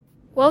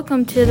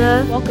Welcome to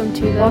the Welcome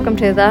to the Welcome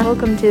to the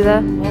Welcome to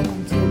the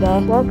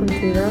Welcome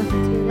to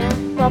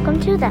the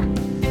Welcome to the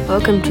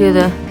Welcome to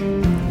the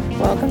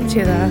Welcome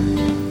to the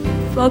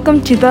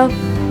Welcome to the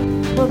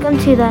Welcome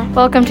to the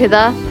Welcome to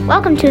the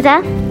Welcome to the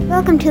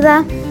Welcome to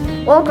the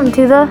Welcome to the Welcome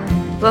to the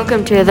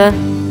Welcome to the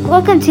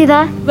Welcome to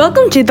the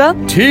Welcome to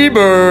the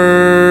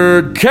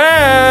T-Bird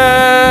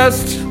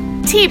Cast.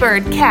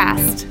 T-Bird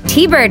Cast.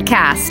 T-Bird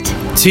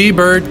Cast.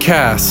 T-Bird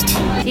Cast.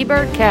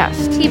 T-Bird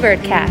Cast.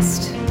 T-Bird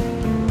Cast.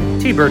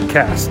 T-Bird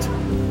Cast.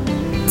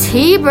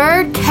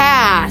 T-Bird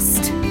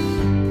Cast.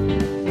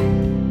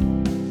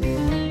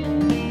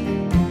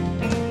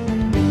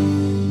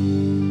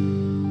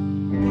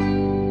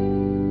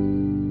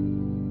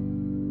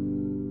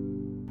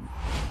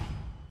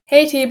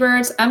 Hey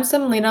T-Birds, I'm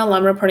Semolina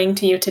Lum reporting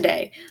to you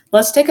today.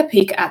 Let's take a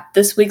peek at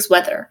this week's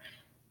weather.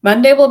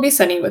 Monday will be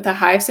sunny with a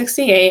high of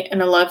 68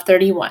 and a low of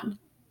 31.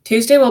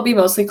 Tuesday will be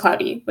mostly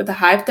cloudy with a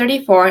high of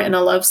 34 and a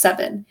low of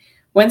 7.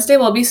 Wednesday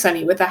will be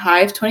sunny with a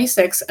high of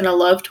 26 and a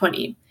low of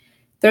 20.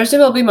 Thursday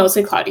will be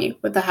mostly cloudy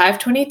with a high of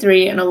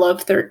 23 and a low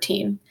of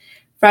 13.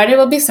 Friday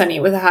will be sunny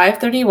with a high of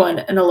 31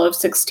 and a low of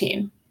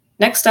 16.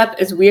 Next up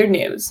is weird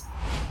news.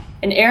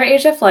 An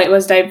AirAsia flight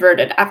was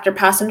diverted after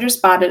passengers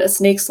spotted a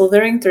snake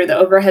slithering through the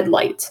overhead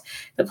lights.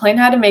 The plane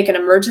had to make an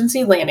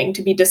emergency landing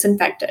to be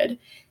disinfected.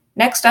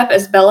 Next up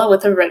is Bella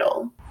with a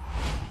riddle.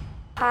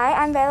 Hi,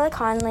 I'm Bella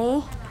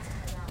Conley.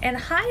 And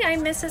hi,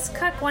 I'm Mrs.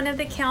 Cook, one of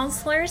the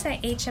counselors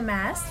at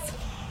HMS.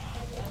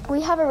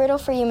 We have a riddle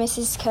for you,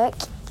 Mrs. Cook.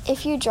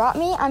 If you drop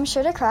me, I'm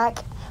sure to crack,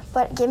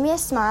 but give me a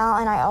smile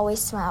and I always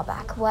smile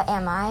back. What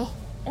am I?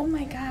 Oh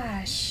my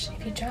gosh,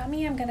 if you drop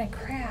me, I'm gonna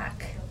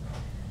crack.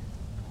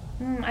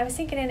 I was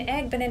thinking an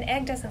egg, but an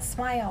egg doesn't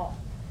smile.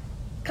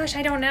 Gosh,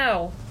 I don't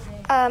know.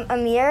 A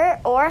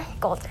mirror or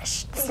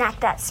goldfish. The snack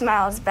that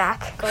smiles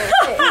back.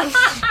 Goldfish.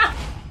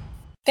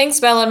 Thanks,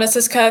 Bella,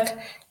 Mrs. Cook.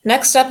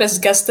 Next up is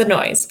Guess the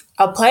Noise.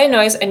 I'll play a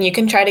noise and you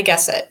can try to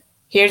guess it.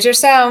 Here's your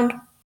sound.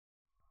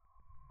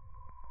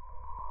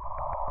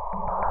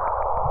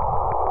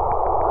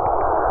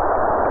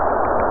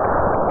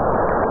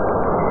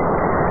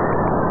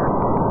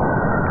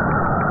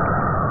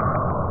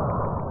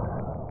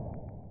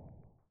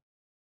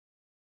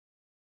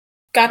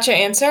 Got your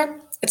answer?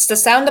 It's the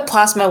sound of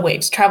plasma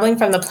waves traveling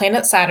from the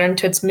planet Saturn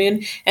to its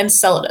moon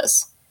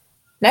Enceladus.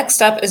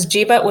 Next up is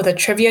Jiba with a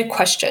trivia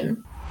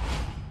question.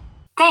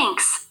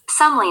 Thanks,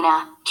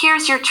 Semolina.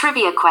 Here's your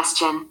trivia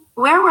question.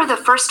 Where were the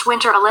first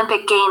Winter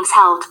Olympic Games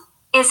held?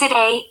 Is it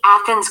A,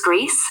 Athens,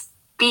 Greece,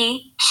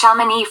 B,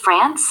 Chamonix,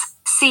 France,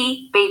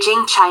 C,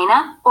 Beijing,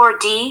 China, or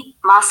D,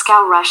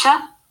 Moscow,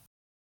 Russia?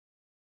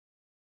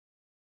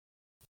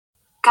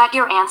 Got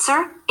your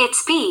answer?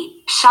 It's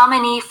B,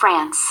 Chamonix,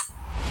 France.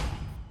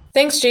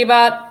 Thanks,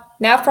 Gbot.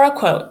 Now for a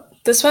quote.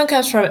 This one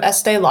comes from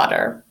Estee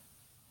Lauder.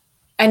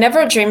 I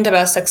never dreamed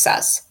about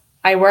success.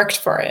 I worked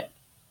for it.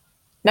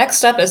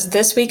 Next up is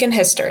This Week in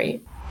History.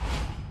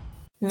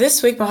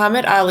 This week,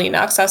 Muhammad Ali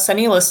knocks out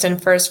Sonny Liston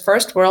for his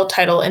first world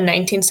title in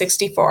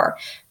 1964.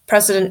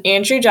 President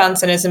Andrew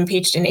Johnson is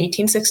impeached in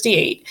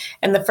 1868,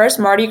 and the first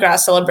Mardi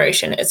Gras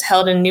celebration is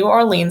held in New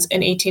Orleans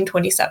in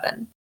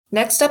 1827.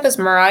 Next up is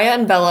Mariah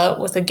and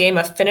Bella with a game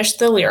of Finish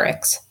the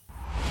Lyrics.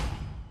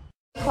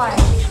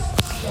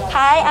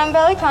 Hi, I'm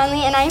Bella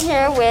Conley and I'm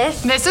here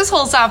with Mrs.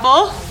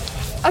 Holzapfel.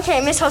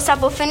 Okay, Miss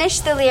Holzapfel, finish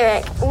the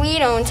lyric. We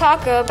don't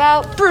talk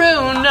about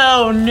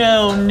Bruno,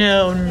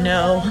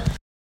 no.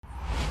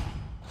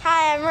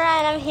 Hi, I'm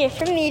Ryan. I'm here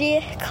from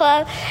Media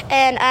Club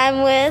and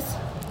I'm with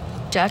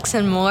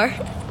Jackson Moore,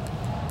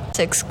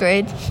 6th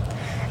grade.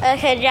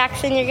 Okay,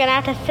 Jackson, you're gonna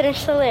have to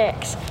finish the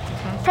lyrics.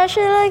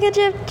 Pressure like a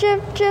drip,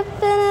 drip, drip,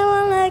 and I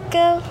won't let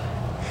go.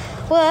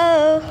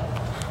 Whoa.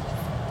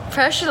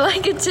 Pressure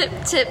like a tip,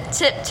 tip,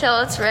 tip till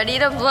it's ready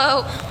to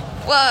blow.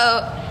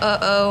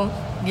 Whoa,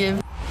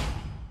 give.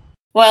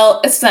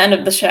 Well, it's the end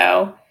of the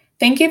show.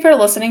 Thank you for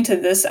listening to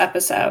this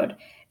episode.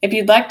 If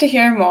you'd like to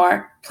hear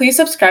more, please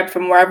subscribe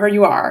from wherever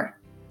you are.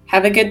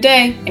 Have a good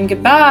day and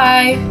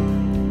goodbye!